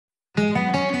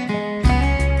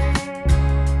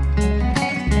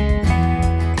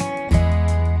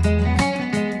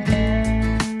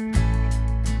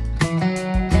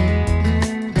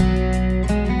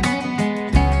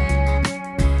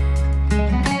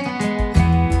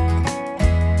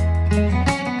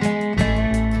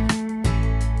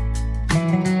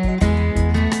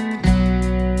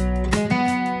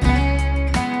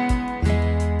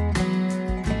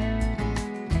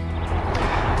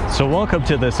Welcome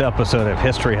to this episode of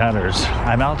History Hunters.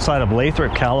 I'm outside of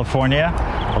Lathrop, California,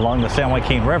 along the San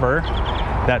Joaquin River.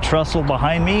 That trestle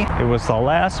behind me, it was the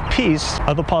last piece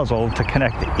of the puzzle to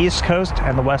connect the East Coast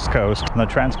and the West Coast on the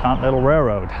Transcontinental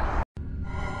Railroad.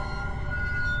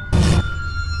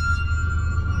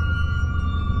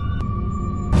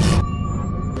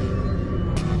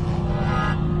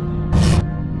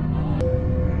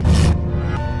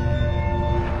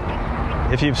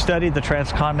 If you've studied the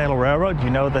Transcontinental Railroad, you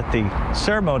know that the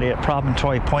ceremony at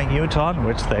Promontory Point, Utah, in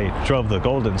which they drove the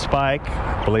Golden Spike,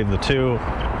 I believe the two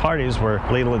parties were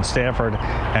Leland Stanford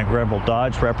and Greville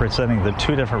Dodge, representing the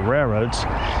two different railroads.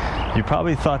 You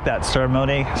probably thought that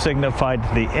ceremony signified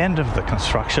the end of the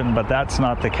construction, but that's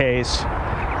not the case.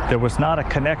 There was not a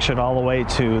connection all the way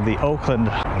to the Oakland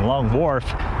and Long Wharf.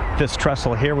 This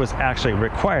trestle here was actually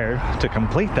required to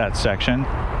complete that section,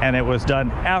 and it was done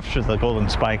after the Golden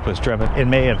Spike was driven in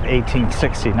May of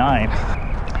 1869.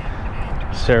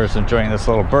 Sarah's enjoying this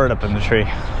little bird up in the tree,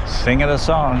 singing a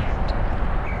song.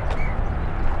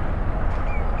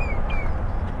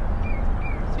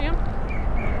 See him?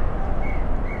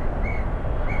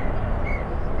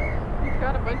 He's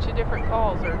got a bunch of different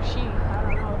calls, or she, I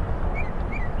don't know.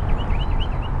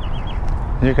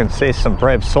 You can see some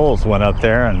brave souls went up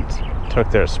there and took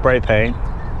their spray paint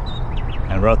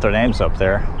and wrote their names up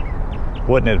there.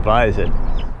 Wouldn't advise it.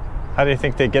 How do you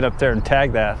think they get up there and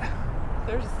tag that?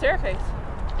 There's a staircase.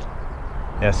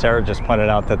 Yeah, Sarah just pointed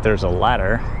out that there's a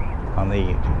ladder on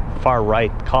the far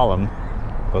right column.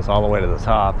 Goes all the way to the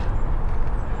top.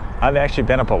 I've actually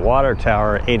been up a water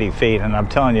tower 80 feet, and I'm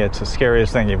telling you, it's the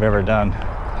scariest thing you've ever done.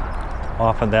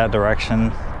 Off in that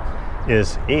direction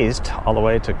is east, all the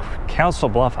way to Council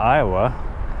Bluff, Iowa.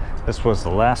 This was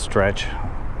the last stretch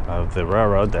of the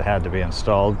railroad that had to be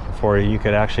installed before you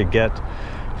could actually get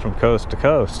from coast to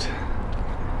coast.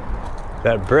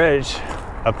 That bridge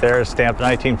up there is stamped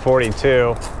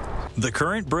 1942. The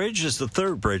current bridge is the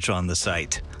third bridge on the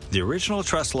site. The original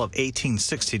trestle of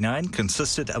 1869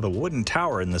 consisted of a wooden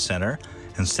tower in the center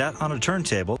and sat on a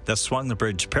turntable that swung the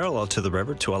bridge parallel to the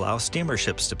river to allow steamer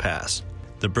ships to pass.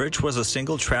 The bridge was a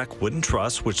single-track wooden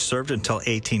truss which served until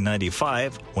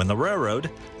 1895, when the railroad,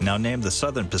 now named the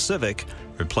Southern Pacific,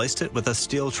 replaced it with a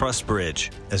steel truss bridge.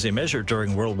 As a measure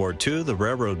during World War II, the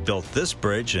railroad built this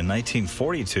bridge in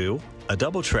 1942, a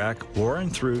double-track,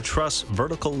 worn-through truss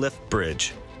vertical lift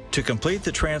bridge. To complete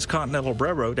the Transcontinental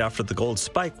Railroad after the Gold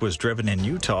Spike was driven in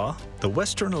Utah, the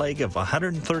western leg of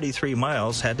 133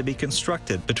 miles had to be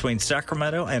constructed between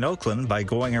Sacramento and Oakland by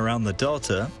going around the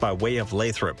Delta by way of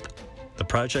Lathrop. The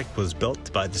project was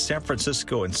built by the San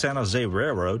Francisco and San Jose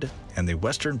Railroad and the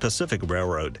Western Pacific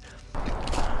Railroad.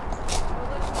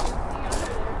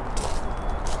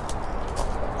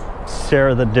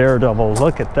 Sarah the Daredevil,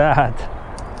 look at that.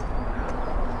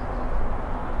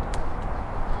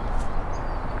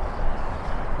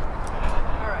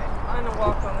 Alright, I'm gonna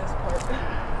walk on this part.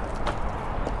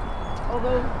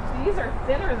 Although these are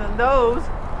thinner than those.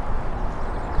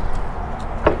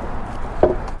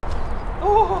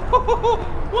 Oh,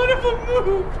 what if it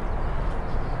moved?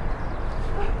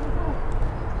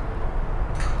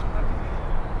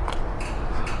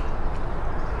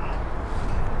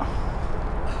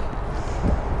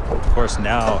 Of course,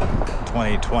 now,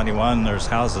 2021, there's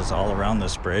houses all around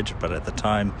this bridge, but at the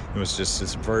time, it was just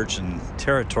this virgin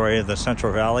territory of the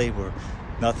Central Valley where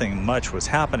nothing much was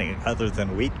happening other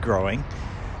than wheat growing.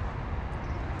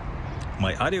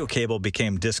 My audio cable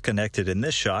became disconnected in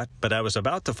this shot, but I was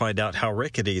about to find out how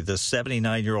rickety this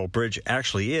 79-year-old bridge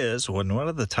actually is when one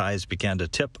of the ties began to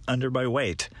tip under my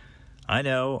weight. I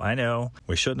know,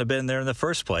 we shouldn't have been there in the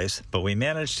first place, but we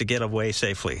managed to get away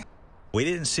safely. We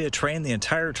didn't see a train the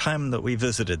entire time that we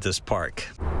visited this park.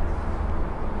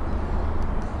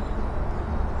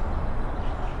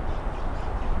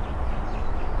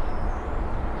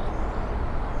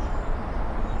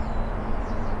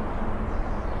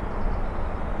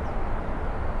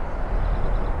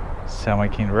 San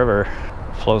Joaquin River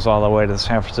flows all the way to the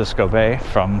San Francisco Bay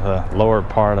from the lower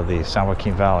part of the San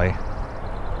Joaquin Valley.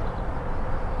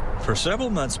 For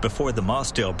several months before the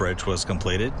Mossdale Bridge was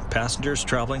completed, passengers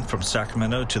traveling from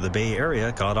Sacramento to the Bay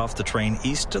Area got off the train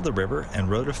east of the river and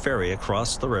rode a ferry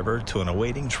across the river to an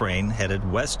awaiting train headed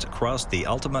west across the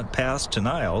Altamont Pass to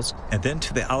Niles and then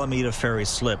to the Alameda Ferry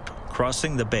Slip,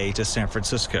 crossing the bay to San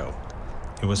Francisco.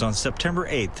 It was on September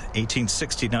 8,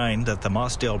 1869 that the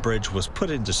Mossdale Bridge was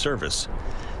put into service.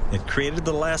 It created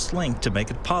the last link to make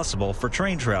it possible for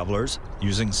train travelers,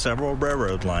 using several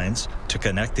railroad lines, to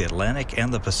connect the Atlantic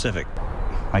and the Pacific.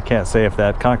 I can't say if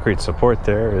that concrete support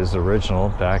there is original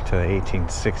back to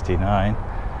 1869.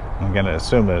 I'm going to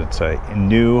assume that it's a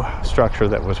new structure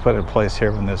that was put in place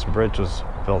here when this bridge was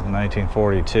built in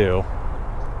 1942.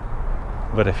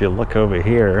 But if you look over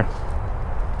here,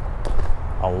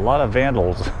 a lot of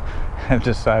vandals have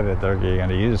decided they're going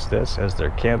to use this as their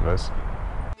canvas.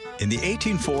 In the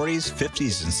 1840s,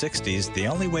 50s, and 60s, the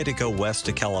only way to go west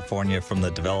to California from the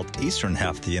developed eastern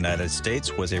half of the United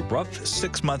States was a rough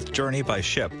 6-month journey by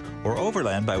ship or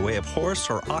overland by way of horse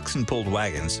or oxen-pulled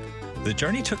wagons. The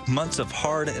journey took months of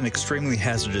hard and extremely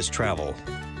hazardous travel.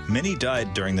 Many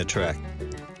died during the trek.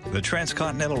 The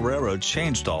Transcontinental Railroad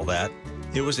changed all that.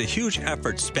 It was a huge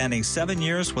effort spanning 7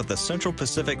 years with the Central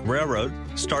Pacific Railroad,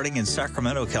 starting in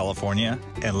Sacramento, California,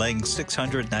 and laying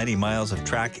 690 miles of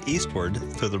track eastward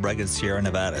through the rugged Sierra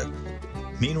Nevada.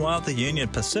 Meanwhile, the Union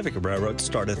Pacific Railroad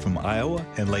started from Iowa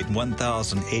and laid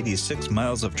 1,086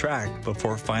 miles of track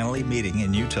before finally meeting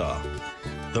in Utah.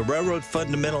 The railroad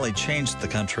fundamentally changed the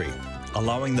country,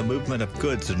 allowing the movement of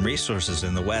goods and resources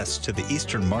in the West to the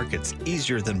eastern markets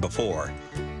easier than before.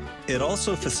 It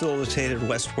also facilitated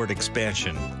westward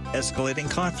expansion, escalating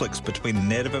conflicts between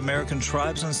Native American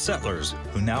tribes and settlers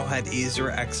who now had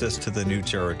easier access to the new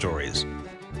territories.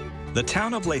 The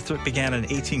town of Lathrop began in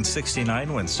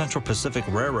 1869 when Central Pacific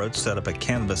Railroad set up a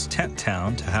canvas tent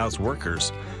town to house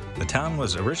workers. The town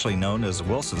was originally known as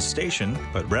Wilson Station,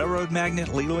 but railroad magnate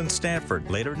Leland Stanford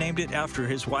later named it after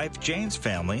his wife Jane's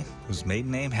family, whose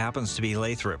maiden name happens to be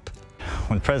Lathrop.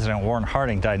 When President Warren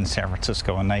Harding died in San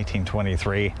Francisco in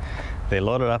 1923, they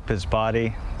loaded up his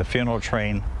body. The funeral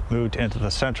train moved into the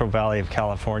Central Valley of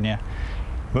California,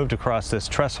 moved across this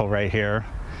trestle right here.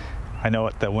 I know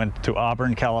it that went to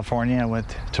Auburn, California,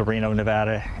 went to Reno,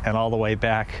 Nevada, and all the way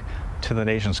back to the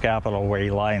nation's capital where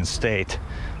he lies in state.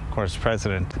 Of course,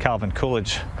 President Calvin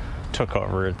Coolidge took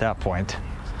over at that point.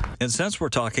 And since we're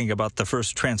talking about the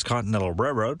first Transcontinental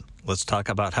Railroad, let's talk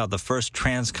about how the first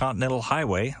Transcontinental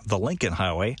Highway, the Lincoln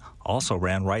Highway, also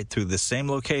ran right through the same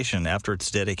location after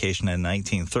its dedication in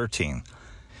 1913.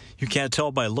 You can't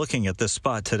tell by looking at this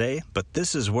spot today, but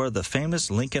this is where the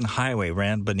famous Lincoln Highway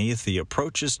ran beneath the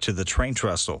approaches to the train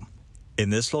trestle.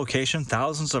 In this location,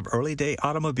 thousands of early-day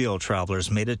automobile travelers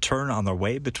made a turn on their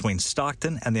way between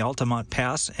Stockton and the Altamont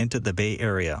Pass into the Bay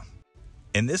Area.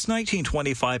 In this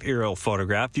 1925 aerial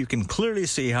photograph, you can clearly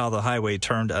see how the highway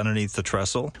turned underneath the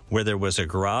trestle, where there was a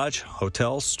garage,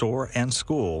 hotel, store, and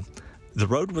school. The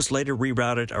road was later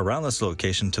rerouted around this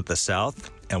location to the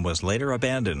south and was later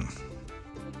abandoned.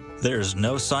 There's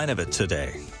no sign of it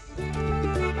today.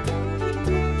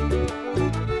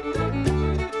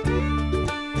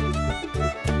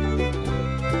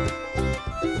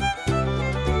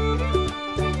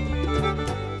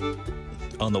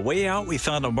 On the way out, we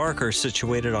found a marker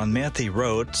situated on Manthe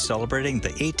Road celebrating the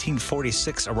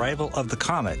 1846 arrival of the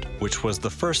Comet, which was the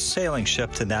first sailing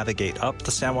ship to navigate up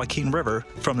the San Joaquin River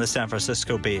from the San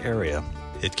Francisco Bay Area.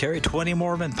 It carried 20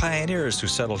 Mormon pioneers who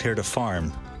settled here to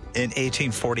farm. In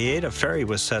 1848, a ferry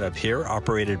was set up here,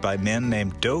 operated by men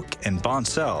named Doak and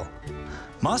Bonsell.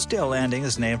 Mossdale Landing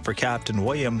is named for Captain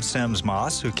William Semmes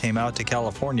Moss, who came out to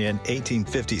California in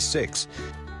 1856.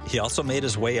 He also made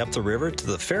his way up the river to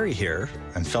the ferry here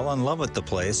and fell in love with the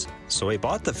place, so he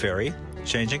bought the ferry,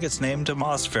 changing its name to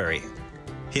Moss Ferry.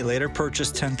 He later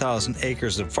purchased 10,000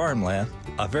 acres of farmland,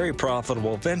 a very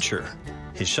profitable venture.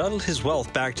 He shuttled his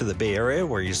wealth back to the Bay Area,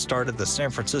 where he started the San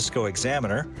Francisco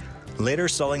Examiner, later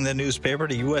selling the newspaper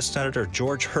to U.S. Senator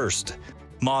George Hearst.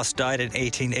 Moss died in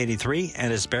 1883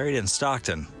 and is buried in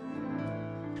Stockton.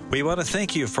 We want to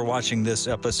thank you for watching this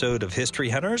episode of History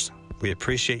Hunters. We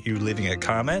appreciate you leaving a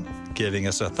comment, giving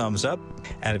us a thumbs up,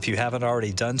 and if you haven't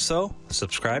already done so,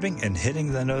 subscribing and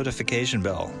hitting the notification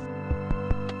bell.